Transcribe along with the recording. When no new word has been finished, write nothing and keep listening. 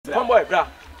boy, bra.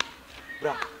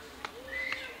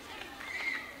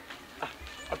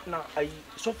 Now I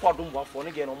so far don't work for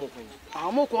again.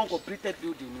 I'm more completed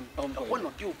building. One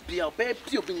of you be a baby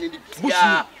in the bush.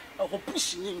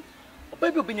 Pushing. A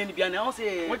baby being in the piano. I'll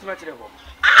say, what's matter?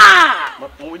 Ah!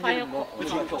 But when you know,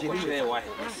 why?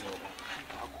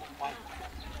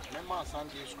 My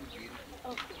Sunday school.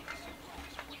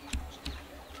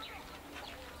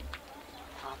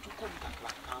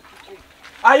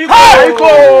 Are you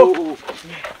go?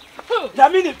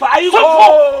 Jamini, are you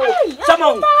go?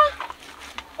 Someone.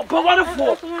 But what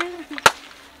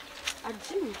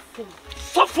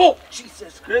for?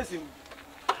 Jesus Christ.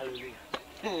 Hallelujah.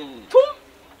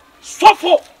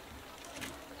 Suffer.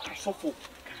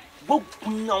 What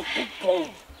now?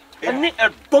 And a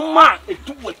doma, a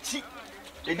two a cheap.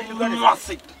 They didn't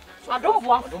say. I don't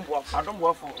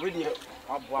work for really.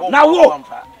 Now,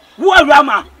 who are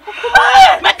Rama?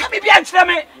 Make me be answering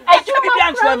me. I can't be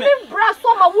answering me.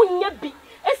 Brassoma wouldn't be.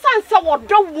 A son said, what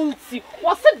don't see.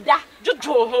 What's it that? You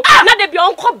told her. Not the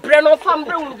beyond called Brennan from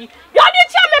Brundy. You didn't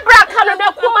tell me, Bracken.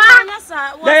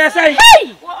 They say,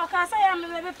 hey, what can I say? I'm a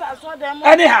baby pass for them.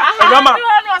 Anyhow, Rama,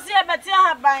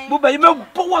 you know,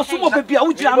 but what's some of the beer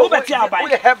which I know better by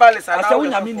the herbalist. I saw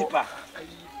in a minipa.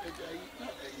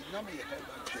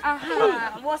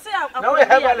 What's it? Now we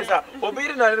have Alisa,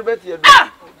 obedient a little bit here.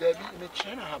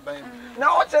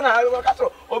 Now, what's an hour?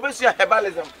 Obviously,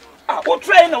 herbalism. What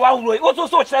train what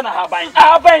also China have buying?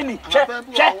 Check.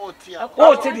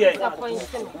 Oh, today.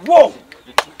 Whoa.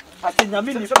 I think I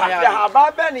mean, I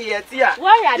have Benny yet.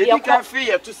 Why are you can't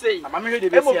fear to say? I'm here to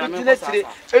be a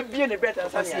better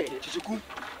Chiku.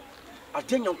 I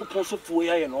think you're supposed to for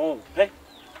and all. Eh?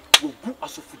 Will go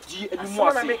as a footy and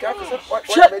more.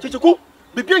 Chiku,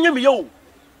 be being me.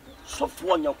 So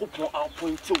for your coupon, I'll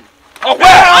point to.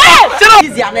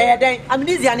 Easy and I'm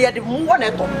easy and yet one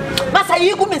at all. But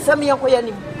I go miss me and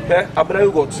Koyanim. I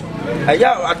believe got.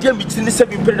 I didn't be in the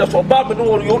 7 periods of Bob and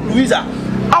Louisa.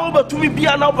 How about to me be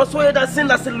an oversoyer that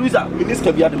send us Louisa?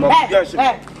 Minister be at the moment.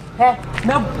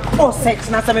 No poor sex,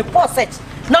 not some poor sex.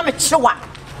 No, it's sure.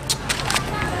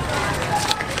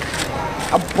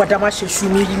 What am I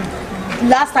showing you?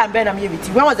 Last time Ben, I'm here with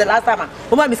you. When was the last time?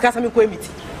 Woman, Miss Cassamy, when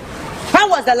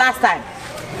was the last time?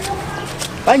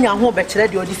 When you're home, but you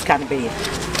this can be.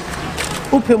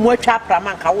 Open more chapter,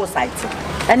 man, cow site.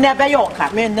 And never your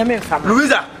car, men, the men from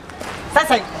Louisa.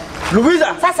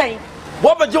 Louisa, Sassay.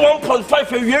 What about you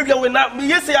 1.5 a year when not me?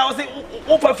 Yes, I was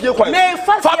over for your quiet.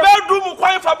 For bedroom,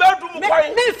 quiet for bedroom,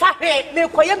 quiet. Me,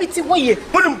 Koyamiti, way.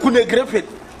 Munum Kune Griffin.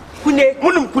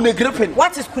 Munum Kune Griffin.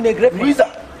 What is Kune Griffin? Louisa.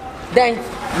 Then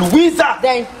Louisa.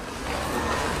 Then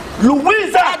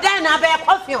I bear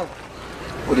CONFION.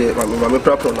 I'm a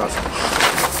proper nurse.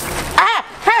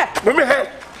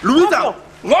 Louisa,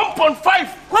 1.5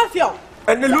 CONFION.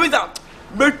 And Louisa,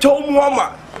 me told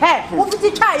Mama. Hey, what's the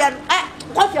child?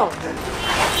 CONFION.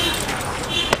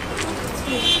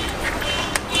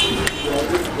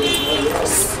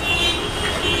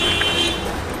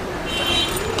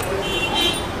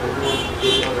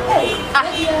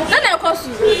 Then I cost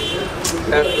you.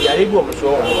 Yaribo, so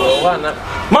one.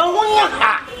 Mawunya.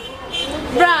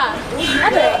 Bra.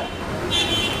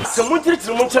 Someone treats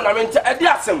the mountain. I mean, I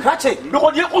did some catching.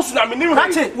 Because you also have been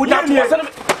catching. Would not be a son of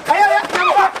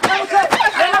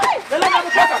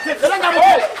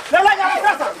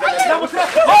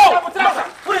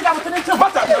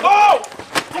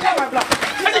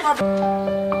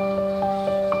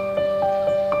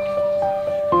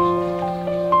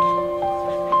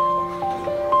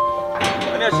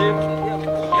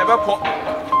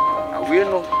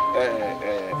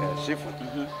SHIFO.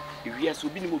 If we are so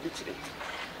being moved today.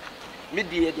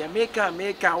 Media, the make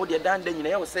out the done, then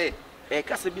you say, a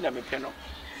Casabina Mepeno.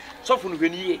 Soften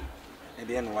when ye, and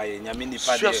then why Yamini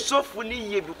Fadia soften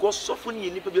ye because soften ye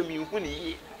nipper me when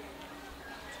ye.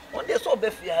 What they saw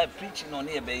Beffy have preaching on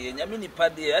here by Yamini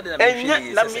Paddy, and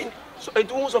so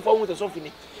it was of all with a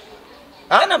softening.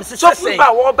 And I'm saying,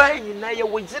 what by you now?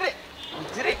 We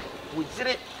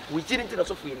did it to the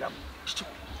Sophia.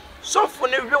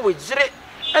 Soften every way,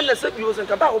 and the Sabios and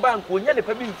Tobacco Bank when you're the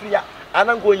free, and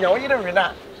I'm going away in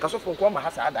Rena, because of Kwama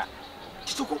has had that.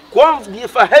 Quam be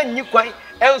for her new quite,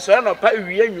 else I don't pay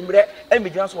and be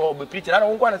just all be preaching. I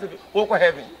don't want to say, over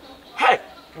heaven. Hey,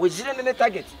 we didn't in the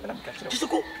target. Just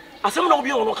go. As someone will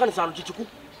be on Okan Chichuku.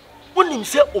 When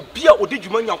himself or beer or did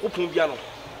you mind your open piano?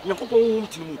 Your open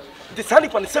to me. the sunny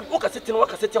pan said, "Oka sitting,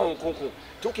 Waka sitting on Conco,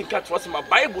 talking cat was my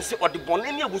Bible, say, or the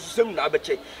Bonania was the same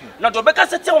Nabache. Now, the Becca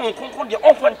sitting on Conco, the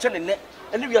orphan channel,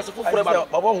 and we are supposed to have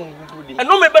and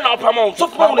no maybe now, Pamon, so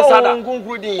far on the Sada,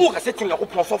 Oka sitting up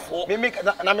on for me,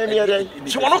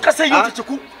 she won't say you to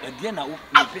cook. And then I will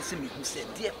me who said,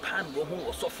 Dear Pan, who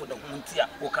was so for the Huntia,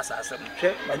 Okasa,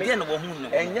 and then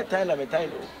and yet time of a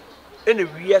time. And a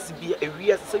years be a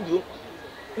years, so you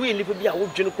will live be a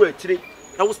wood general today.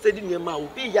 I was studying your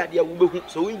mouth, be ya, dear woman,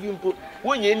 so if you put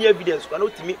one any evidence,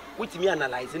 not to me, with me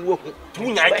analyzing working.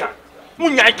 Munyaka,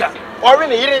 or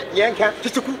in a yanka,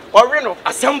 or Reno,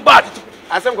 a some bad,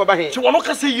 as I'm going to walk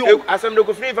see you, as I'm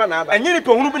looking for now, and you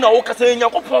know, been a walker saying,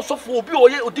 Yakopo, so for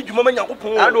you, or did you, Mamma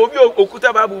Yakopo, and Obio,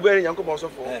 Okutababu, very young Yakopo, so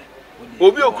for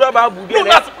Obio Krababu,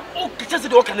 just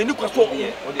the walk and the new control, or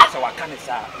the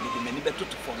Sawakanisa, the many better to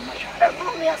form my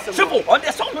simple on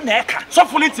the song neck.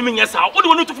 Suffering to me, yes, what do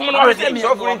you want to form already?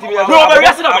 Suffering to me,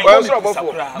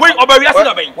 wait, over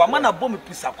yesterday, one man a bomb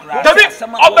piece of crap, over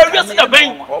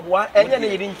yesterday, and then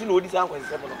you didn't know this uncle.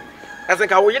 As a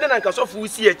Kawaii and Kasofu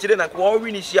see a children and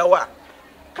Kawaii Shiawa.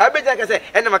 Cabbage, I say,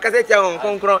 and I'm a cassette on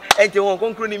Concron, and you won't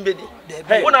conclude in bed.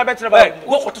 One I bet about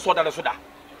what to soda soda.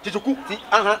 Did you cook?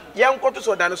 Young Cotus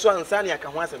or Danosaur and Sanya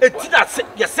can once. It's that,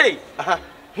 you say,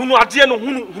 who are dear,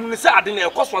 who is sad in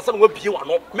a cost for some will be one.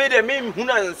 Made a meme who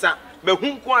answer, but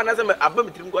whom one as a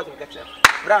abdomen got to catch.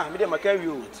 Bra, made a carry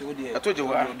you. I told you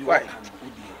why.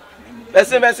 Let's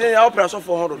say, I'll press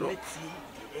for 100.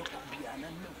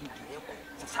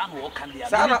 San walk and the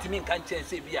other mean can't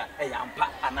say be a yampa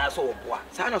and I saw a boy.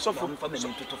 San of something for me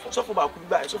to suffer about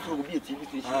buy, so will be a TV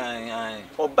station.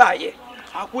 Or buy it.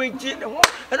 I'll wait gin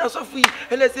and also free,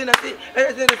 and let's say,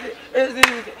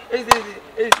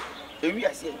 we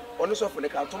are saying, on the sofa,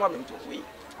 like I'll come to wait.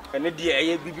 And the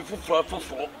dear before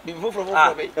and we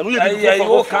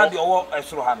walk out your walk as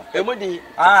Rohana.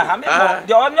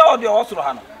 The honor of the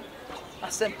Osrohana. I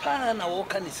said, Pan, I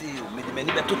walk and see you,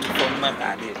 many better to form my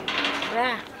idea.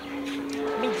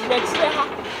 Me dinetira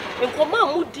nkoma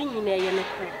mudi nyina ye ne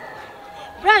kre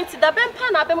brant da bempa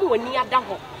na bem wani ada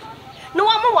ho no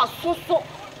wa ma wasoso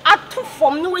atu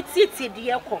fom no wetietie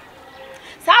de ekọ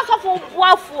sa asofo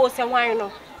buafo se hwan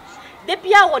no de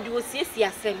bia wo de osiesie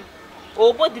asem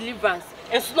obo deliverance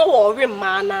enso no wo we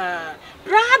ma na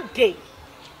brade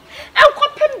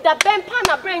enkopem da bempa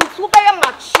na brant wo be ye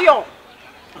mature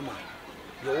ama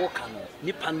your work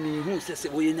nipa ni hu se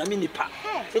we nyame nipa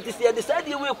it is the decide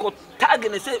we ko tag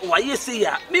and say why you say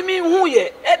ya me hu ye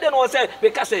e de no say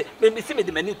because me see me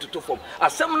de mani to form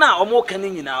asem na omo kan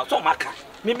nyina so maka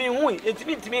me hu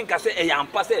intimi nka say e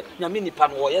yampa say nyame nipa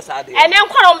no ye sa de ene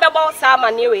nkoro mbebo sa ma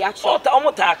ne we achi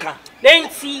omo ta aka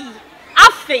nenti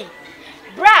afei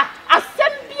bra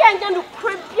asem bia nya no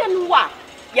kra bia no wa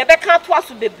ye be ka to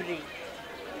aso bebre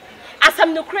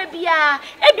asam no kra bia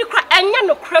e bi kra enya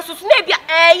no kra so na bia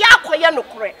ya akoye no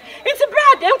kra nti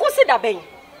brad enkosi da ben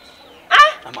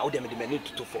ah ama wo de me de mani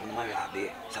to form ma ya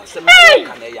de asem na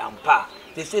kan e yampa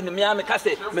they say me am ka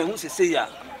say me hu se ya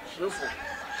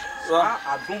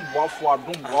adum boafo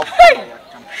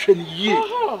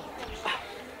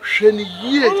hwene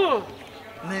yie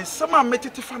na nsema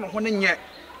metete fa no ho ne nye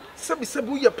sebi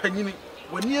ye panyini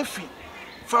wani afi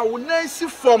fa wo nansi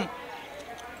form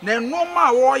na enoma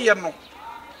a wo ye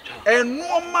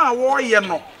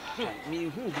no me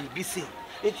hu bi se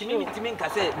etimi nka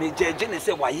say me jeje ne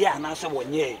say waye ana say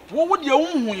wonye wo de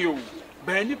hu ye o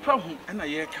ba nipa hu na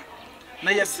ye ka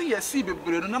na yesi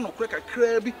bebre no na no kura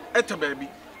kakra bi eta ba bi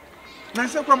na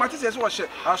se kwa mate se wo hye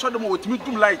aso de mo wotimi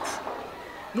dum light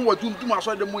no wo dum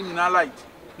aso de mo nyina light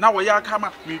na wo ya aka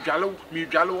ma me dwale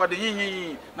wo de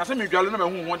yin na se me dwale na ma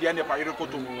hu de ne pa yire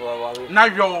koto na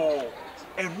yo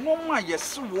enoma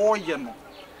yesi wo ye no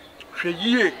hwe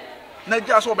yie na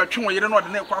ja so betwe wo yire no de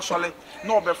na kwa sole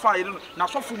na obefa yire na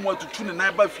sofu mu atutu ne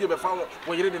na ba fie befa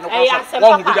wo yire de na kwa sole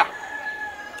wo hu bi da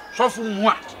sofu mu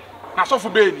a na sofu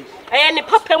be ni ni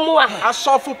papa mu a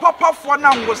asofu papa fo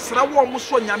na ngosra wo mo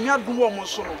so nyame adum wo mo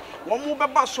so no wo mo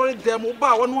beba sori dem wo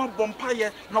ba wo no abompa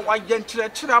ye na wa ye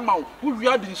nkyerɛkyerɛ ama wo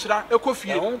wia di nhyira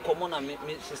ekofie won komo na me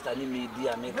sister ni me di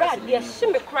a me ka se ye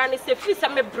shime kra ne se fi se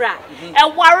me bra e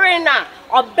ware na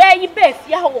oba yi be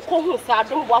fie ha wo ko hu sa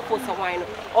adum bo afo sa wan no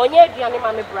onye aduane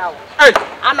ma me bra wo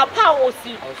anopa wo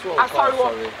si asori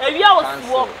wo ewia wo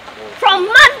si wo from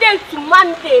Monday to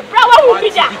Monday bra wo hu bi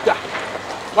da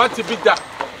what be that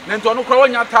nento no kra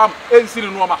wonya tam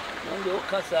ensiri no ma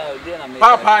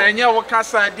papa enye wo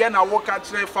kasa de na wo ka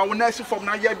kire fa wo na si fom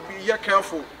na ye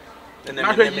careful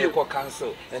na me ko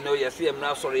cancel eno ye se em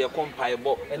na soro ye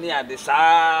kompaibo ene ade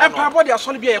saa e pa bo de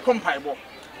asole bia ye kompaibo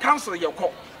cancel ye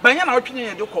ko banya na otwene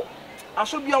ye de ko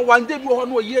aso bia one day bi ho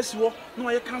no yes wo no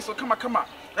ye cancel kama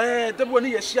debo ne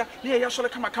ye hia ne ye sole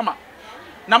kama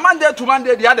na Monday to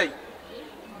Monday the other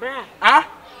bra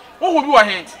wo ho bi wo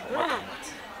he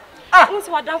who's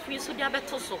what down for you so dia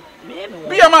beto so be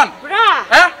a man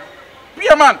bra be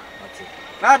a man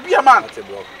na be a man obi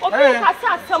ka say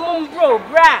asem bro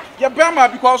bra ye bema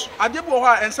because adebo ho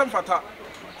a ensem fata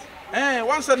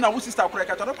one said now sister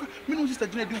koreka to me no sister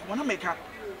gina din ko na meka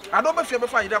ado be fie be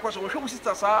fa yida kwaso wo hwe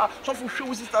sister sa so fu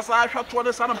hwe sister sa hwa to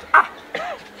de sa na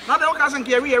na de o ka sen ke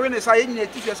ye ne sa ye nyina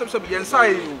tifie se ye nsa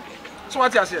ye so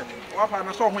what you say wa fa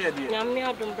na so ho ye de nyame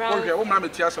adom bra o hwe wo ma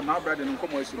meti asem na bra de no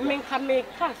komo asi me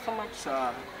ka so much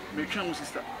sa me twa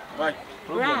sister bye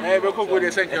bra be ko go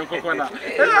de sen ken kokko na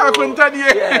akunta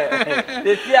die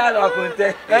de fia no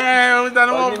akunta o da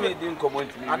no me din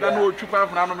comment me ada no otwupa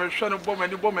afna no me hwe no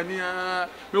bɔ mani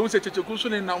me hu se checheku so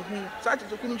ne na hu sa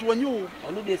checheku no so wanyi o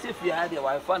onu de se fia de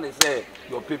wifi ne say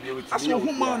your baby with aso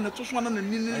hu ma na to so na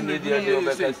ni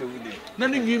na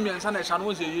ni nwi mi ansa na hya no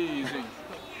wo se ye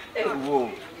wo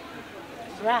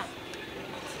bra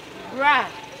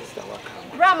sister waka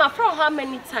bra ma from how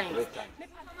many times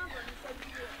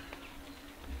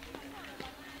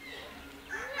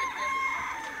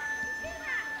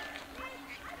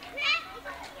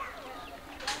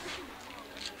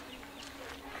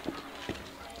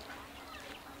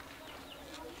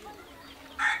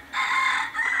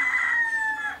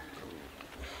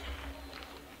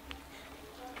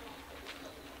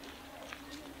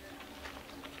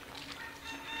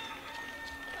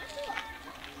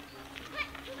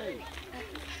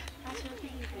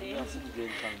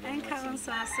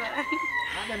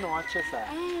I don't know what you say.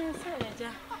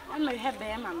 I'm a happy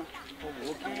mamma.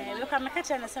 Look at my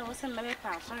kitchen and say, what's in my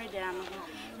past? Sorry, damn.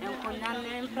 And Conan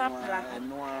and Papa.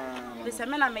 This a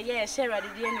man I may share at the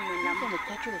end of the number.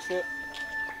 Catch you say,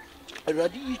 I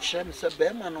ready each and say,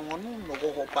 Bearman on one no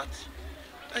go pat.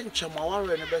 And Chamawar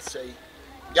and the best say,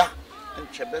 yeah,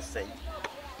 and Chabes say.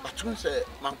 But you say,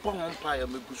 my pong umpire,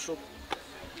 me guso.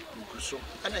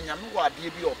 And then you know what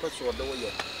be your person or the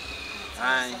way.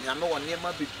 I know one near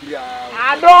my big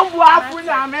I don't want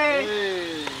to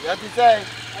me. What you say?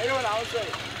 I don't know. Say.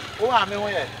 Oh, I'm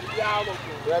away. Yeah,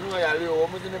 when we are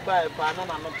almost in the buy a pan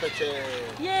and I'm not touching.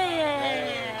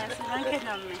 Yes,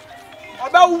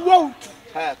 about what?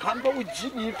 Can't go with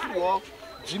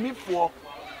Jimmy for.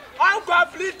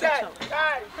 Uncompleted.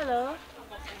 Hello.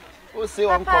 Who say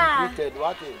uncompleted?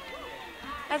 What is?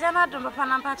 I don't know the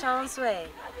pan patch on sway.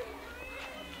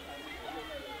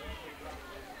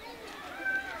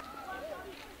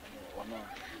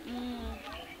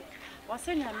 What's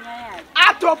in your man?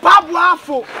 Ato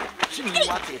Pabuafo.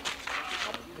 What it?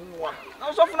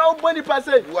 I'm so now money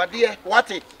person. You are dear.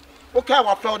 What it? Okay,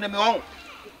 I found them on.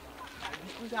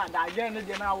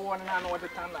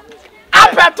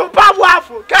 Ato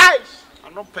Pabuafo. Guys.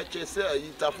 I'm not purchasing a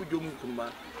Itafu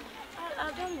Jumukuma.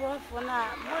 I don't work for now.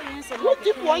 What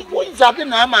if one is up in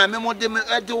my memo de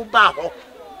do baho?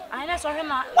 I saw him.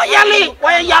 Why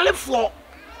yelling for?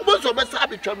 What's the best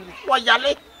habit? Why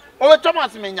yelling? Oh,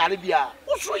 Thomas Menyali Bia.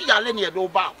 What's so yelling near do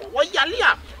baho? Why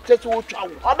yalia? Just what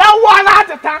travel. About 1 at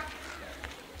a time.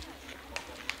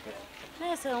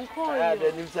 Yes, Uncle. I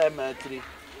didn't say my tree.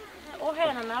 Oh,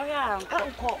 Hannah, now I am.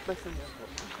 Call person.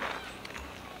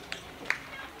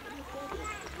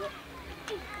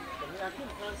 I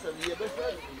can't answer the other.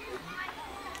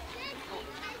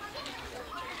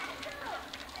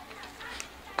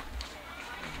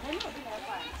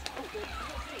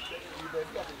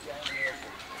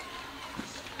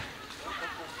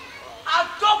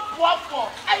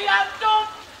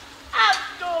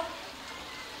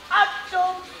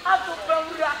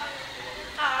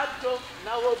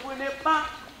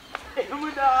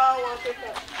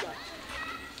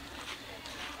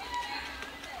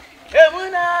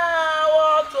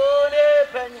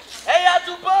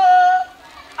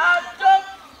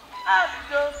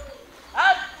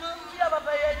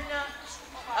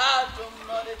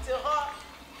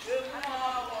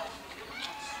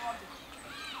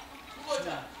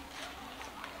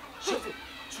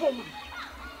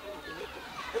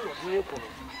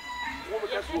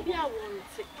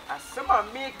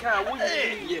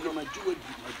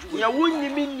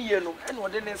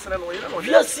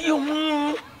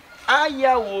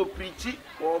 Preach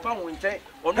or come winter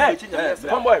or no,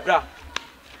 come boy, bra.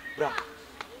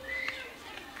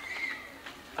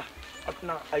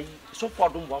 Now I so far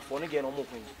don't want for again or more.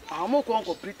 I'm more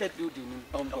completed building.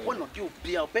 One of you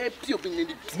be a baby in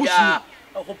the bush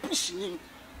or pushing.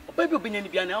 A baby being in the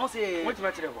piano. I'll say, what's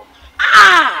matter?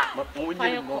 But when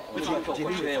you know,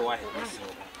 why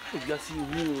you see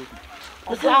you.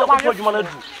 What do you want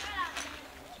to do?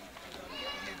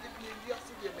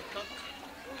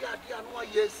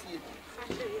 yes.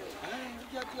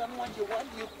 I want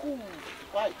you cool.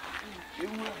 Why? You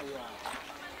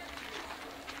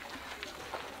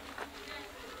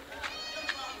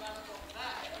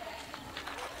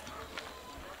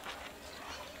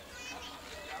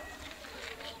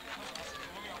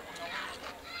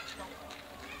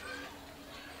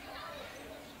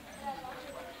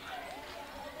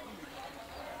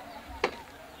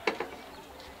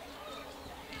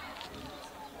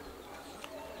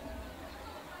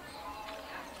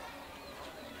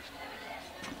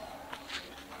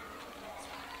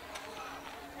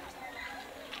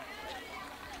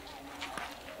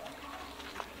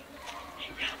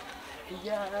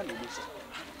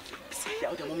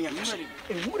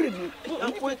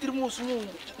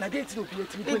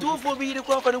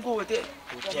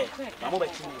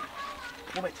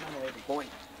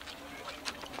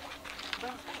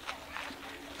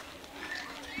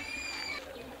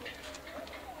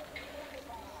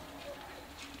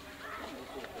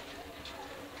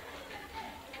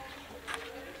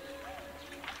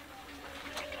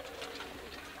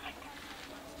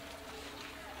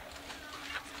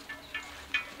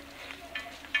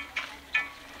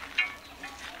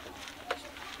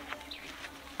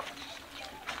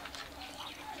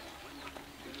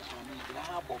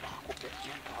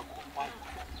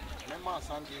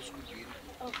Sunday school.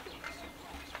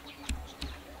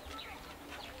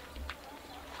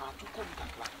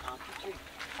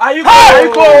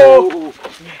 Ayiko!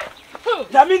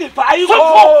 Jamini pa ayiko!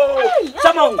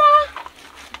 Sama.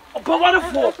 Oba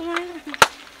wonderful.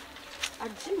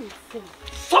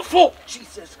 Suffer.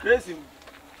 Jesus Christ.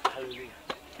 Hallelujah.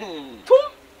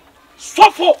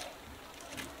 Suffer.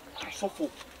 Suffer.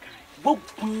 Bo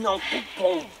bunya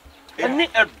kupon. Eni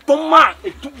edoma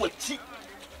eduwati.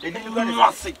 Eni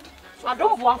nwase.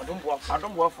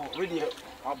 Adombo for really.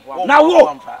 Now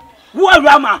wo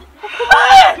awurama.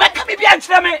 Make me be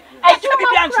answer me. I do be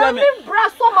answer me. Bra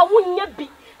so ma wonnya bi.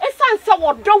 Esan se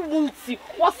wodo wunti.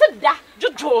 Wo se da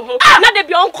jojo ho. Na de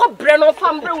bi onko bre no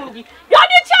fam bre wunbi. Yo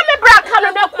de che me bra ka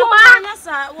no na kuma.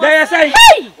 There say.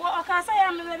 Hey! O ka say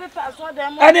am me be pa so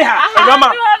dem. Anyhow,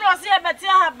 awurama. No se e beti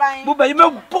ahaban. Mo be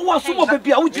me bo wo so mo be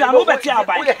bia wo gira mo beti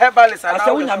aban. Wo de herbalist ana.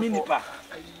 Asa wo nya me nipa.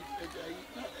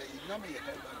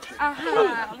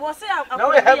 Aha, wo se na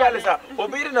wo de herbalist a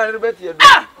obiri na rebeti edu.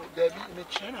 Me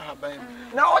China haban.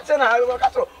 Na o China haban ka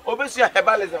so obesu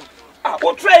herbalism.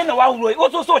 Wo train na wa wuro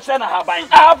wo so China haban.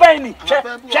 Haban ni. Che.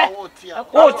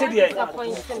 Wo ti de.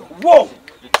 Wo.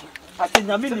 Ati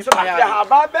nya me nipa. Ya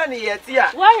haban be ni yeti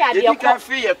a. Ye kan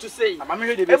fi ye to say. Amame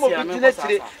hwe de be si ame ko sa.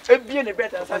 Ebie ne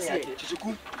beta sa se.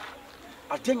 Chichiku.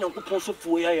 Ade nyankopon so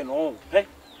fo ya no. He.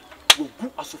 Wo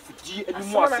gu asofudie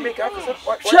animu ase.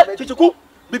 Chichiku.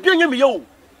 Bibia nya me ye o.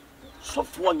 So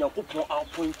fo nyankopon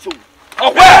appoint you.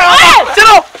 Oh,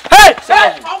 Chino! Hey!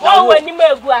 Oh, when you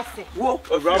make guase. Whoa,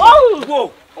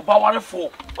 whoa, about 1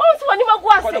 4. Oh, so when you make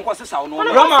guase. What the question sound?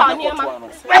 Rama.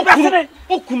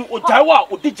 Okunu Ojawa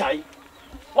Odijai.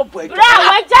 What boy? Bra,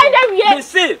 I join them. Me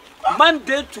say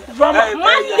Monday to Rama.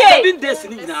 Monday. 7 days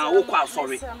in na wo kwa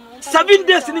sorry. 7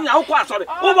 days in na wo kwa sorry.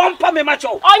 Wo won pa me macho.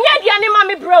 Onya dia ne ma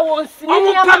me bra won si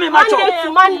ni pa me macho.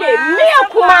 Monday. Me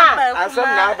akuma. Asam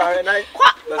na ba na.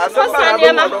 Asam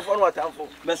na ma.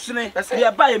 Mesene.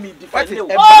 Be ba me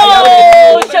defend.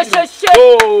 Oh, she.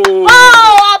 Oh,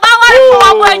 ba wa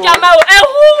for wa jama o.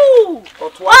 Ehu.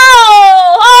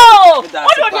 Oh.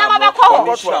 Odo ni ama be ko.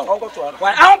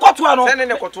 Why an kotoa no. Sene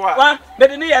ne kotoa. Wa me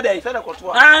de ne ye dey. Sene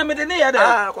kotoa. Ah, me de ne ye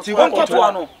dey. Ti won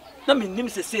kotoa no. Na me nim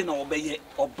se say na obeye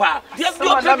oba. Dia bi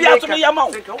o bi ato me yama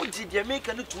o. Ka wo ji dia make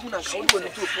na tum na so do ne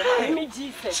to fo. Me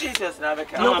Jesus Na be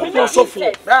ka. Na me so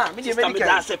fo. Bra, me de medical.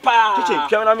 Da se pa. Chiche,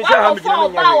 twam na me se ha me gina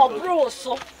me nya. Bro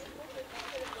so.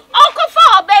 Onko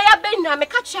fa obeya be na me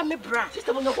ka chia me bra.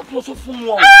 Sister mo na ko so fo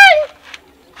mu o.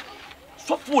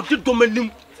 So fo di do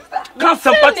manim. Kan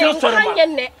sympathy so ma.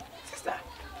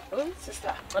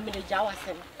 Sister. I'm in the Jawa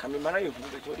sen. Kami mana ye hu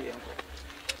be to de enko.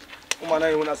 Umana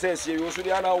ye una sense ye so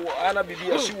de ana bibi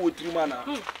ya shi wo tiri mana.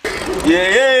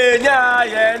 Ye nya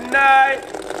ye nai.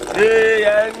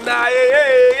 Ye nai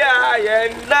ye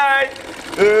nai.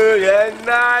 Ye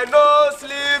nai no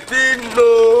sleeping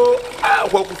no. Ah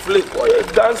wo ku flip o ye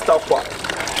dance ta kwa.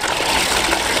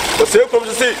 O se comme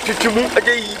je sais, tutumu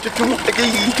agayi, tutumu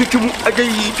agayi, tutumu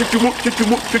agayi, tutumu.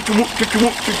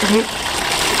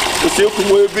 O se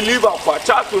como eu believe a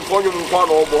chat with one of one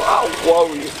over. Ah,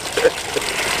 worry.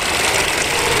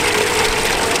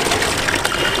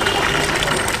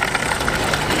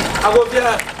 I go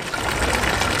there.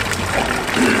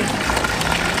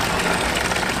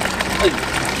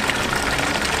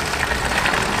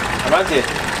 Avante,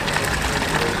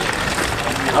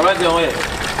 where?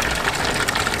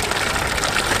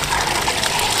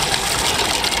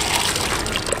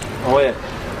 Oh yeah.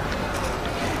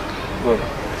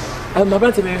 My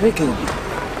brother may make it.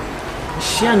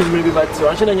 She and me be but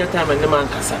I should have time and the man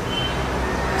casa.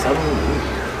 Some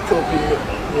talking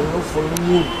no for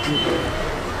mood.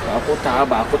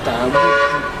 Bakota.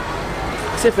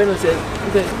 Say fellow said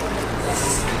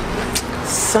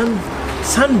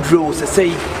Sandro say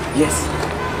yes.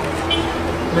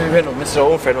 Maybe no Mr.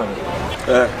 Own friend.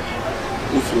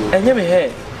 And you may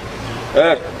hear.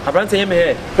 I brother say me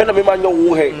here. When I man your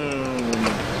way.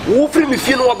 Who free me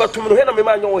feel no about to me na me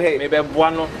man your way. Maybe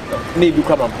boano maybe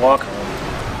come and walk.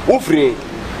 Who free?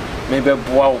 Maybe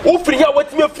boa. Who free ya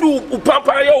what me free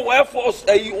upampa ya Air Force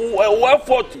Air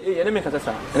Force. Enemy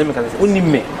kasa. Uni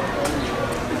me.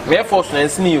 Air Force na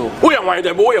nsini o. Wo ya wan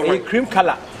dem wo ya wan cream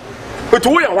color. But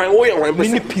wo ya wan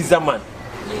mini pizza man.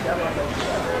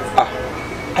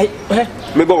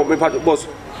 Me boss.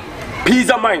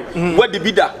 Pizza man. What the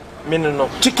bida? Me no.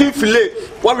 Chicken fillet.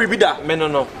 What we bida? Me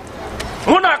no.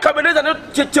 Mona Akabeneza no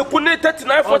chekune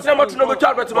 39 40 na no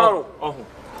betu tomorrow.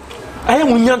 I am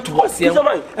winyan to was here.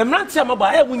 I'm not saying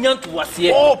about I winyan to was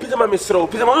here. Oh, pizza man misro.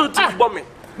 Pizza man to bomb me.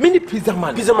 Mini pizza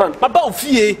man. About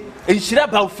fie e shira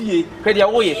ba fie. Kwede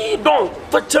awoye. Don,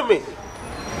 touch me.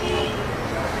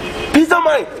 Pizza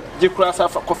man. Je crois ça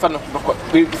kofa no.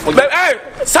 Hey,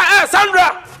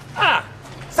 Sandra.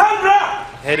 Sandra.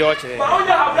 Hey, do watch it.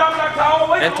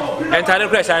 Entire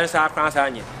crash and sa France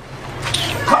anye.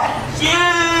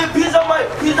 Yeah, pizza man.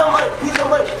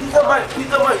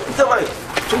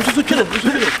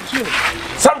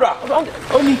 Sandra,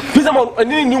 only pizza man,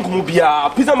 and then you come here.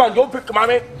 Pizza man, don't pick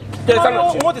mommy.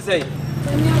 What to say?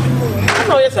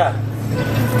 No, yes, sir.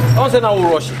 I was an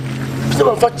hour rush. Pizza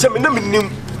man, fat chum, I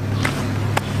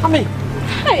mean,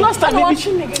 last time,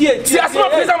 yes,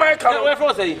 pizza man, where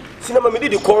for say? Cinema, me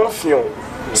did the CONFION.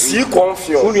 See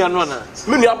CONFION. Only another.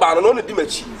 Many are bad on the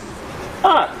dimage.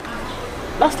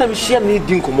 Last time she need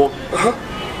dinkumo.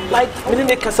 Like me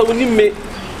ne kasa woni me.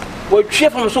 Wo twe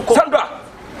fam so ko. Sandra,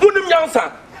 munim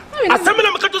yansa.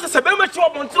 Asemena me ka to se be ma chi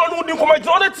obontro no dinkumo je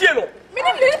ona tie no. Me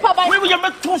ne papa. We we me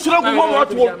tu sura gumo mo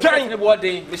to gan. Ne bo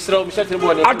den, me sra, me shete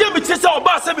bo den. Ade me chi se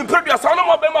oba se me predua sa na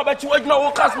mo be ma ba chi wagina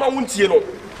wo kasma wontie no.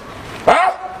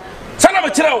 Sana me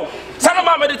kire wo. Sana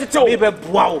ma me de tete wo. Me be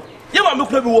boa wo. Ye ma me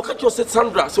kura bi wo ka to se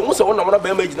Sandra, so wo se wona mo na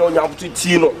be ma gina onya abutu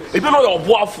tie no. E bi no yo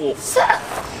boafo.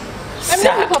 And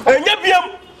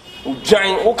you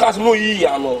giant, who cast more ye,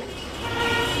 I know.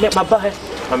 Let my bag,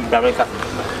 I'm America.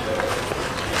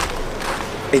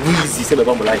 And easy, say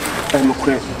about my life. And no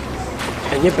crap.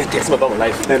 And you better about my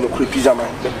life. And no crap, pizza man.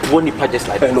 The bonny pages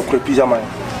like no crap, pizza man.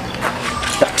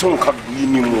 That tongue can't be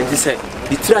new. He said,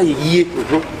 you try a year.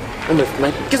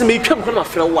 Because me come from a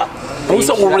flower.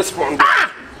 Also will respond.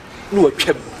 No, a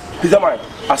chip. Pizza man.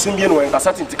 I sing you when I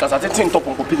sat in the top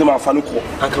of pizza man Fanuko.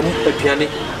 I come up a piano.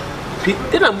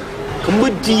 Then I'm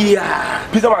dear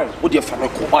pizza man. What your family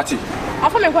call party? I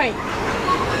found a way.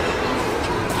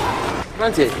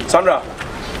 Sandra.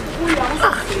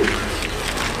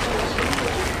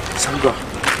 Sandra.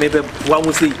 Maybe one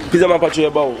will say pizza man patch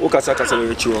about Okasaka.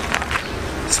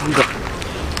 Sandra.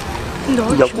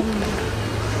 No.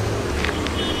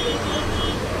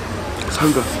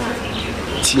 Sandra.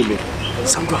 Team.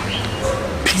 Sandra.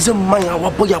 Pizza man,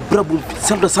 our boy, a bravo.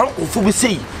 Sandra, some of we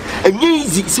say. And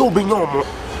easy so be normal.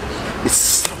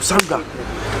 Sandra,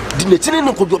 the Natin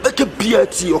no could make a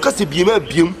beat or cast a beam.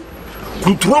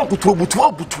 Control,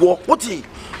 what he?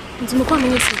 It's more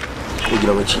coming.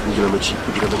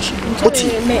 What he?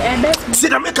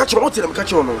 Said I make catch on what I'm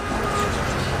catching on.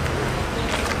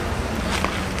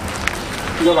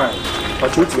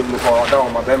 But you will fall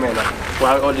down my bed.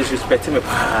 While all disrespect me,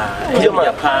 pizza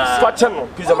man,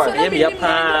 pizza man,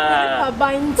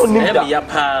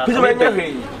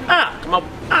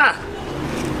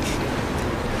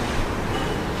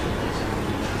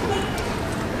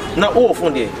 now, oh,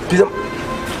 phone there, pizza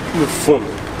phone.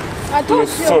 I told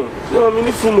you, no, I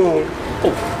mean, phone.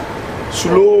 Oh,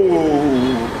 slow.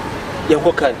 You're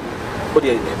walking. What do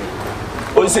you mean?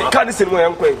 Oh, is it can't listen where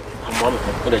I'm going? I'm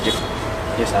what a gift.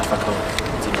 Yes, I found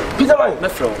pizza man, my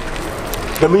friend.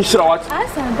 The minister what?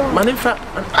 Manifa.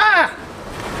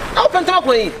 Open talk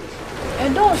with.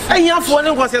 And those I have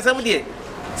one was somebody.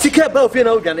 Sika about you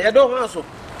know, Johnny. I don't answer.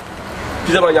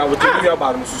 Pizza man, I will tell you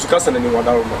about Mrs. Casson and anyone.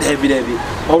 David.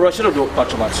 Or Russian do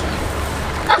patch much.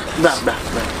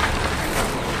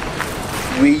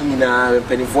 We now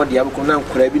penny for the Abacona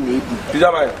crabbing.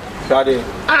 Pizza man, Daddy.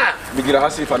 Begin a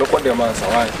house if I look what their man.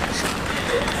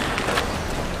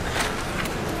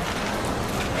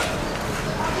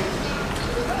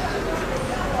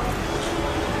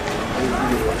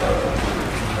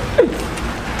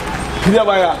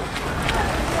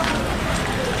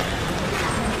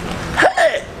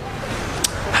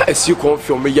 as you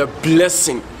confirm me, your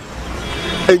blessing.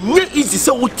 And yet, easy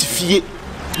so what fear.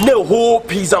 No whole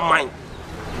piece of mine.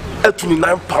 A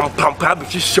 29 pound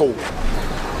show.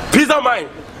 Piece of mine.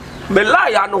 Me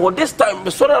lie, I know this time,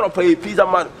 me sorry not pay a piece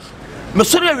of man. Me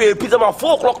sorry a piece of man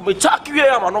 4 o'clock, me chuck you,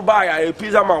 I'm not buy a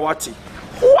piece of man. What?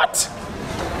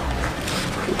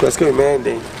 Because come man,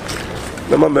 then.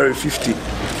 Mama marry 50.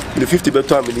 The 50 better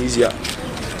time easier.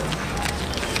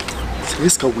 So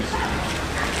let's go with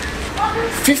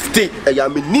 50. I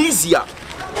am easier.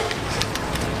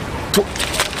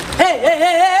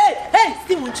 Hey,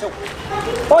 Stimuncho.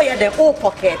 Oh, yeah, the old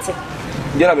pocket.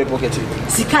 Yeah, my pocket.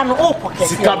 Sika no old pocket.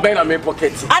 Sika ben na my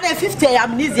pocket. And then 50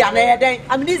 amnesia na then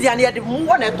amnesia na the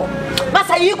one eto.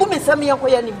 Masa yi go me sam ye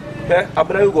koya nim.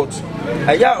 Abena you got.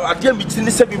 Aya ade meeting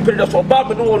ni 7 period so ba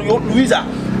me no Louisa.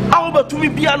 Awo ba tumi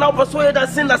bia na oba so ye da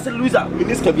sin na se Louisa.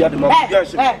 Minister bia de ma bia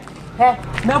she.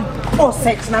 Na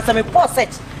poset na se me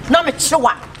poset. Na me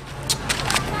chiwa.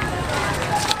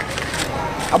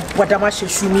 Abodama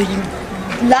sheshumi.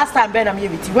 Last time Ben am here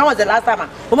with you. When was the last time?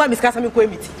 Oma miska sam ko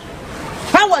meeting.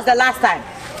 When was the last time?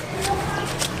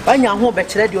 When you home be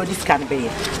chere the this can be.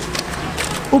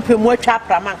 Upe mo twa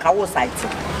praman ka wo site.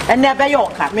 And never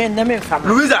yoka me na me fam.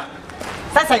 Louisa.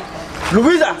 Sasa.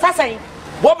 Louisa. Sasa.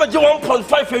 What about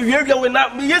 1.5 a year when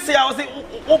not me say I was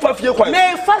over fear quite.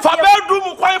 Me fa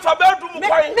bedroom quiet for bedroom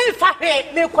quiet. Me fa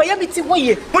me koya meeting wo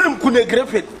ye. Munum kune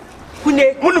grepin.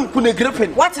 Munum kune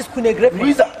grepin. What is kune grepin?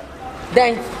 Louisa.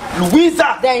 Then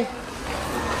Louisa. Then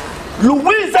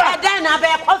I be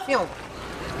CONFION.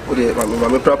 Oh,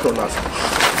 my proper last.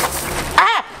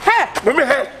 Hey.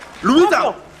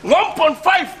 Louisa.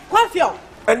 1.5. CONFION.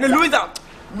 And then Louisa.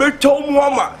 Me told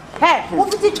mama. Hey, who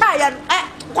did try and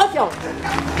CONFION?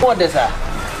 What is that?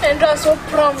 And also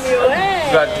from you,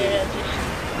 eh?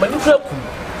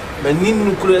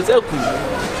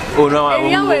 Oh no,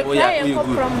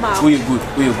 we good.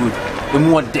 The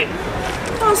more dead.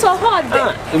 Also hard.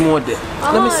 The more dead.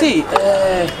 Let me see.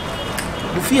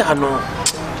 Bufia no.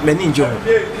 Meninjo.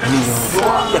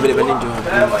 Yeah, but meninjo.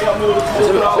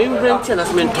 We bring ten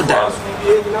as men to dance.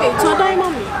 To die,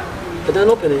 mommy. But I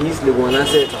open and easily one I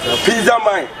said. Pizza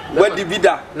mine. Where the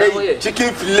vida? Hey,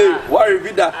 chicken fillet. Worry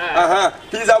vida.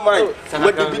 Pizza mine.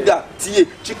 Where the vida? Tea,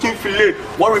 chicken fillet.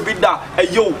 Worry vida. Hey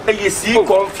yo, hey see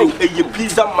CONFION. Hey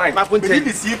pizza mine. Me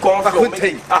the see CONFION.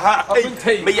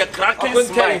 Hey, me ya cracking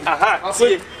smile.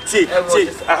 Tea.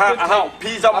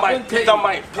 Pizza mine. Tea.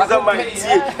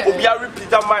 Obiari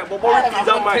pizza mine. Bobori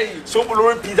pizza mine. So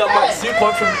blowing pizza mine. See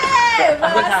CONFION.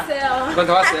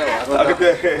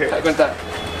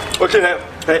 Okay,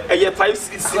 5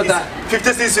 6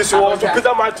 56 is what to put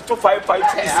them at 255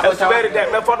 is very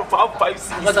that never for 5 6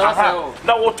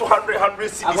 now what 200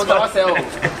 6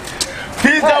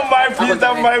 pizza my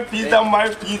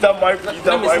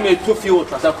me to feel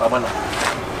to kwamana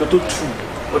to 2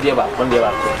 odi ba on dey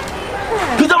ba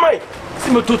pizza my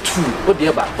see me to 2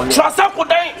 odi ba on trasa ko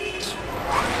dan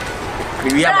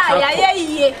we are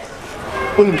yeah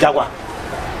unim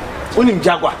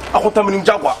jagwa akota minim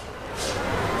jagwa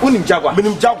unim jagwa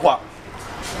minim jagwa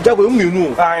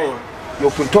uminu aye you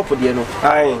open top for the no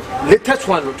aye latest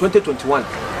one 2021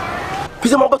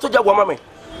 pizza my beto jagwa mama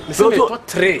me say me to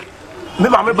 3 me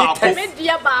mama ba ko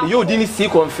you didn't see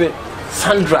CONFION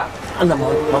Sandra and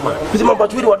mama pizza my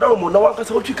beto we wa dawo mo na wan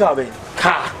kasa otwi ka be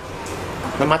car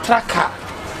na matra car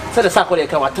say the sakole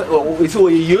ka we say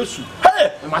we yesu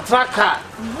hey matra car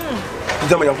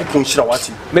pizza my yanko pon shira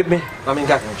wati me mama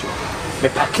nga kan me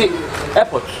package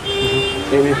airport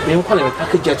me call me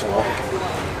package jet wo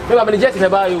me ba me jet me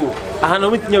ba yo aha no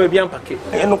mitinya be bian package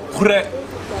e no kure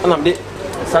anam de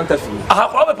Santa Fe aha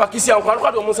ko be pakisi an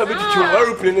kwa do mo sa be titu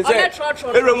aeroplane say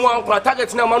ere mu an kwa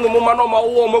target na ma no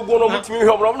wo mago no mutimi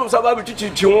hwe mo no sa ba be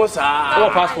titu wo sa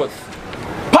passport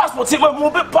say mo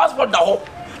be passport da ho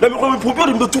na me ko me pobio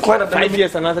de me tu kwa na 5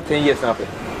 years another 10 years after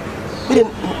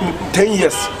 10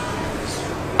 years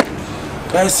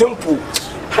very simple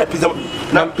pizza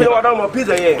na pe wa da mo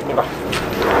pizza ye ba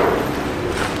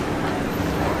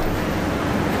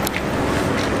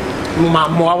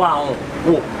mammoa wa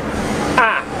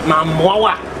mammoa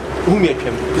wa hu me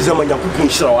atwam pizza ma yakupon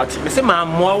shira wati me say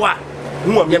mammoa wa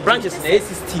hu me branches na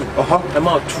A16 am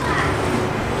out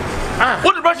 2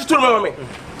 what the branches to me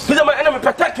pizza ma enemy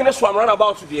protect in so am run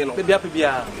about to be no bia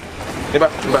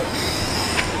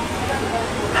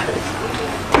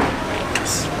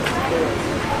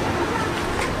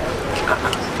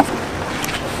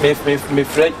me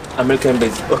friend American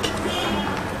base okay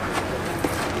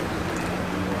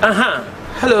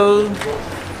hello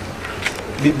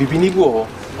bibini go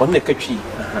on the katwi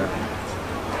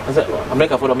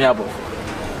America for me abo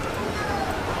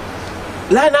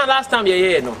last time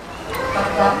yeah no.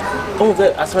 Oh,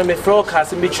 as my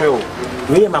forecast in Mitchell.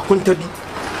 We am a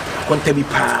contabi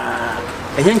pa.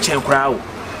 And young champ crowd.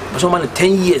 But so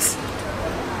 10 years.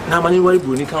 Now money will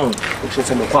be count. She's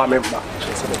a member.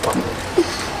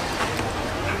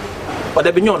 But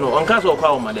the Bignon, on Castle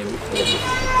Crow, madam.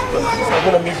 I'm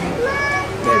going to meet you.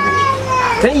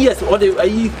 10 years, what are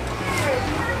you?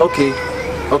 Okay.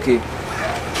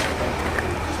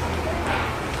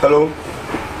 Hello?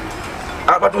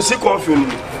 But to see CONFION.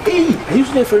 Hey, I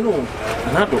used to never know.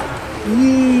 Another.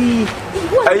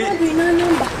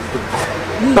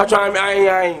 But I'm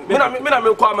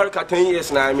America 10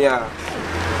 years now.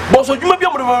 But so you may be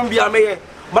able to be a mayor.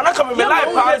 But I come in my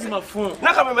life, my phone.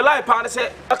 Now come in my life, I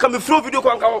say, I come through video.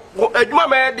 My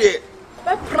man, dear.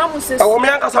 Promises. I want me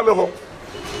to come home.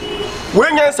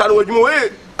 When you answer, would you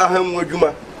wait? I am with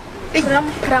you.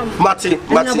 Mati,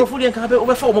 fully and carpet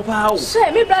over 4 power.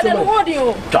 Say, me brother, what do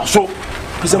you? So,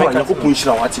 because I'm going to push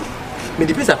now. Me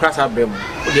the piece across our brim.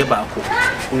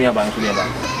 Only about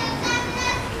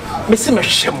Missy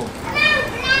Meshamo.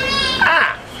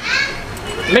 Ah,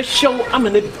 Mesho, I'm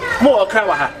in more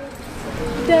crowd.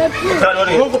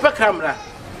 Won't go back camera.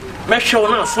 Mesho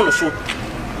now, so.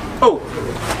 Oh,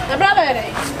 the brother.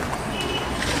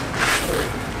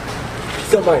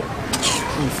 Somebody.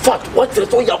 In fact, what the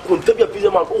toy up will tell you a piece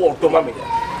of my old to mammy.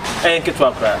 And get to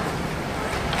a cry.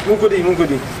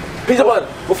 Mungudi. Pizza man,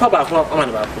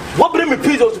 what bring me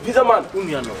pizza to pizza man?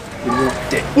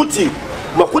 Uti,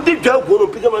 ma could you go to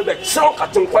pizza man like some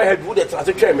cutting quite head wood at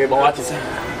a chair, maybe what is it?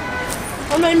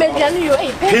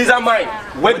 Pizza mine,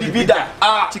 where the bidder?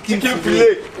 Chicken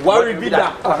fillet, worry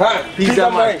bidder. Pizza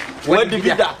mine, where the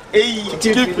bidder?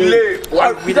 Chicken fillet,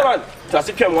 worry bidder. That's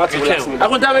a chair, what I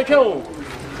want to have a show.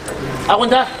 I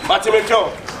want that.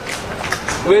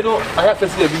 We know I have to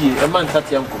see a man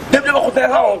that young. They never got their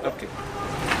house. Okay.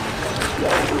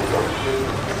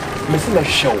 Missing a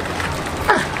show.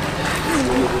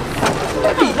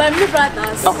 My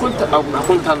brothers. I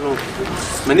couldn't know.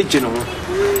 Managing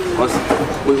because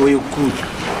we were good.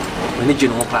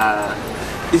 Managing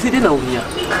is it in here?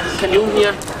 Can you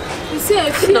hear? You see, I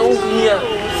feel here.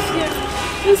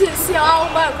 This is how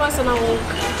my personal work.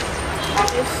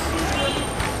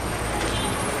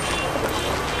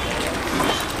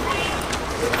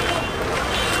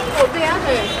 Oh, they are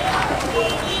there.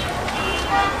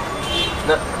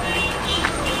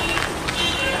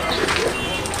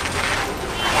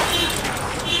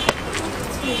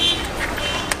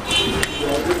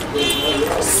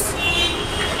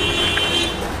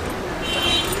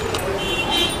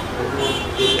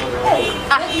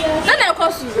 Then I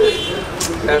cost you.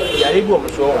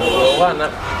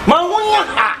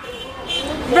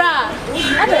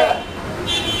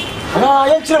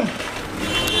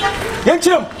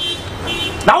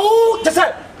 Now, just say,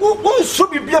 who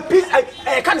should be a piece? I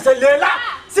can't say Lela.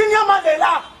 Senior man,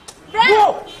 Lela.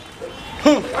 Go.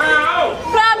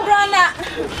 Brother,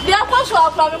 the apostle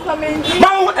of coming.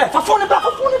 Now, for phone back.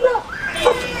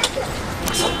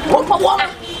 What?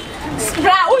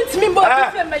 Bra, what's me more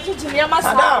than magician?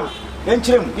 Madam,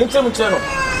 Yenchim channel.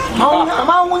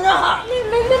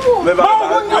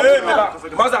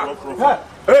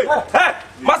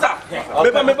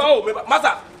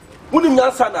 Maza. Wouldn't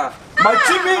answer now. My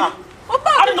Jimmy,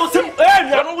 I don't know. Hey,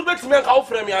 I don't make me a cow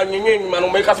frame.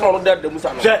 Man, make us not dead. The Musa.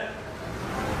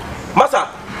 Massa,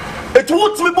 it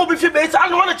would me Bobby Fibes. I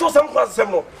don't want to show some question.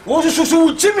 What you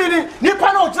should Jimmy,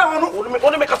 Nipano,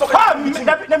 only make us a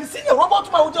let me see a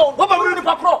robot. What about the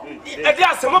Papro? I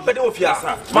guess some of the Ofia,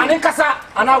 Manicasa,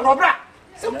 and our Robra.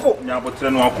 Simple. Now, but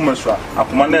no, I command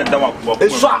that.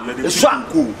 It's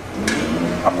cool.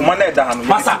 I command that.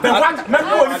 Massa,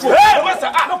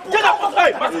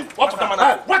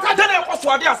 what I did was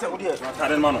what I said.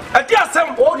 I guess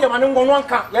some old man in one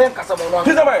car, Yankasa.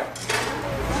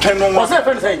 What's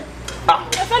that saying?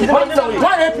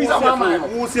 Why pizza man?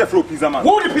 Who's here for pizza man?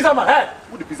 Who the pizza man?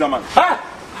 Who the pizza man?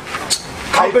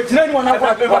 I bet anyone I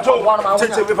want to watch one of my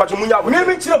Munya.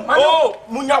 Oh,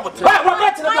 Munya.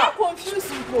 I'm confused.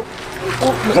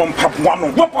 From Papuano.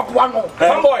 What Papuano?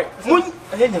 Boy,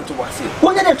 I didn't to was it.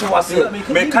 What did it was it?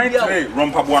 Make kind of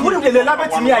from Papuano. Wouldn't be the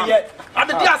Labati yet. I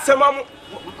did ask some. I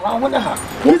wonder how.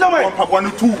 Pizza man,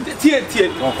 Papuano too.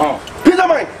 Pizza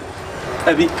man.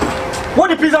 What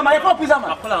the pizza man? What pizza man?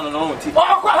 I put on no tea. Oh,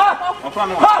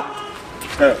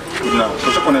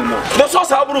 the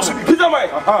sauce I will be pizza man.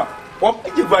 What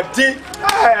give a tea?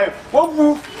 What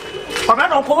move? I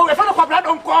don't call if I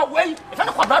don't call away. If I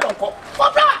don't call.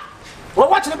 What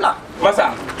watch the black?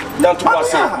 Massa, now to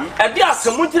us. A dear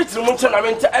some winter to Munchen, I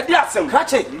mean, a dear some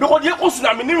catching. Because you're also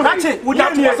not meaning catching. Would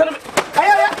not be a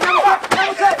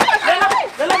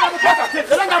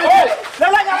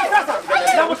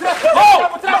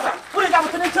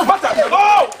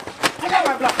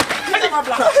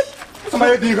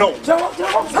di hell.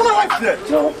 Sana life there.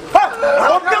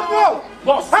 Ha!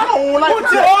 Boss. How life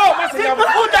there? Oh, Master.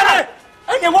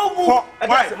 Any one more.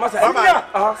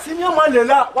 Senior man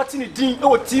Lela, what's in the D?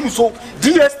 No team so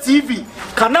DSTV,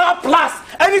 Canal Plus,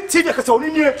 any TV can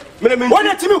only near. When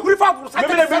a team who found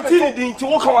to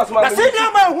walk on my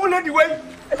senior man who led the way.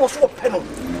 It was so penal.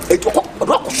 It was a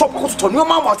rock shop to your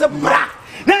mama was a bra.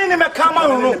 Then in a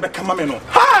camera.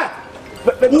 Ha!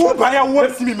 Who buy a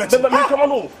word to me,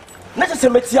 come on. Let us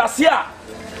make Yasia.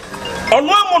 On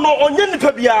one on Yen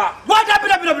Pabia. What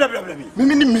happened?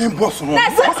 Mimi boss.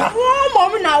 One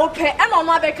moment now, pay and on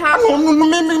my back. I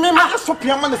saw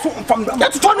Piaman from the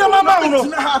that's Tony Mama.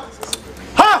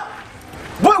 Ha!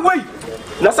 Wait.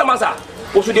 Nasamasa.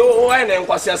 Was the old wine and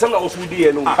was a son of Sudi.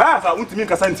 I want to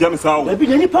make a sense. I'm sorry. There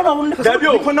be any part of the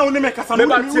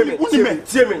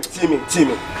Timmy.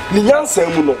 Nian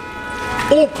Samuno.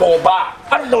 Oh, poor bar.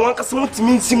 I don't want to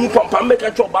mean sing pump make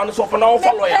a job on so for now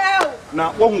follow.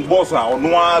 Now, one boss or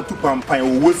no to pump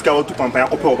and whisk out to pump and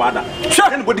Oppo Bada.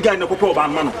 Shut anybody got in the Oppo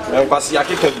Ban.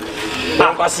 Pasiaki.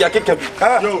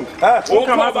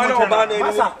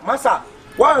 Massa.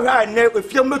 Why I never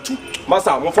feel much.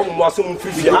 Massa, one from was soon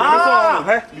free. You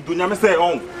do not say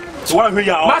on. So one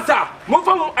here, Massa, move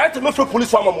from item for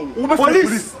police.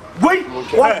 Police. Wait,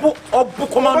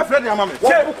 what command friend, Mamma?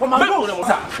 What command?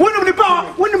 When the power,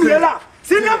 when the Miller,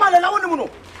 Senior Malala.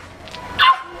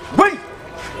 Wait,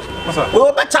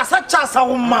 oh, but such as a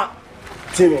woman.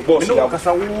 Timmy, boss,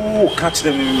 catch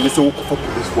them, Mr.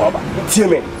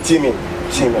 Timmy.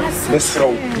 Let's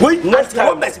throw. Wait, let's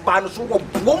go. Best band of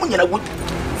woman in a wood.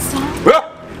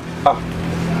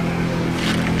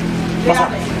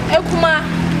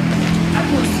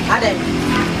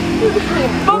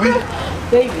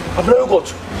 Baby, I've never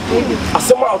got. I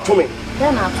summer out to me.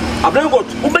 I've never got.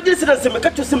 Who but this is a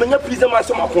catch to see me, please, my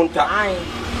summer contact.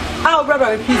 I'll grab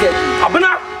a pizza.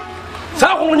 Abana,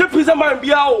 so when you pizza my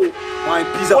biao, my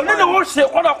pizza. Only the word say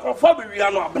what I confirm we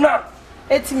are not. Abana,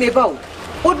 it's me about.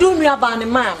 Who do me about the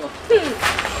man?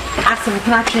 Ask him,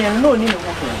 catching and no need of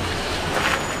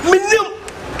Minimum.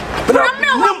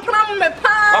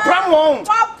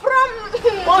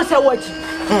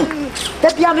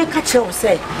 That young catcher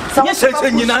say,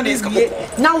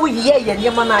 now we hear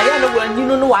your man. I know you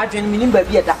know I didn't mean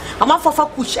baby. I'm off of a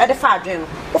push at the farm.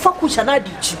 Of a push and I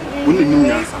did you.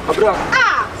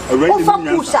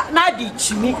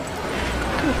 Me.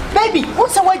 Baby,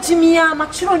 what's a white Jimmy? I'm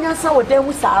actually on sour then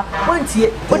we saw once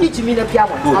here. What did you mean a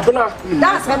piano?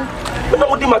 That's him.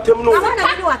 Nobody matter. No,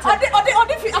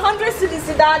 100 cities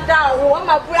that down.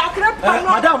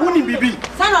 Madam, who need baby?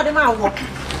 Son of the man.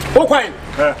 Okay,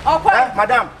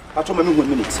 madam. I told me 1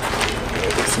 minute.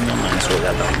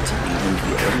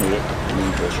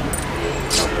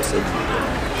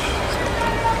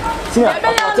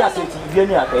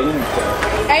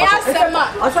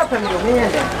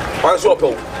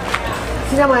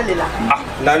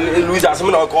 Louise asked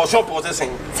me to call shop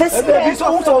processing. Says,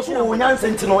 also,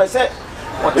 Nansen to know, I said,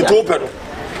 it's open.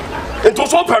 It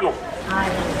was open.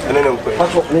 And then open. I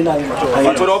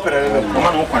told open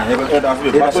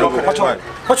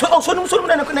but also, no sooner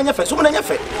than a effect. So many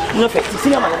effect. No effect.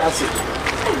 Cinema,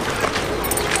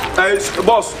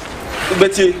 boss,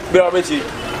 Betty, Betty.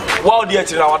 Wow, dear,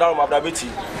 now down my Betty.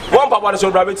 One papa is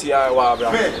your Betty, Betty,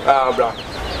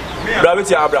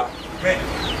 Abra.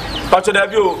 But to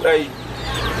debut,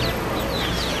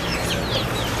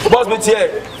 boss, Betty.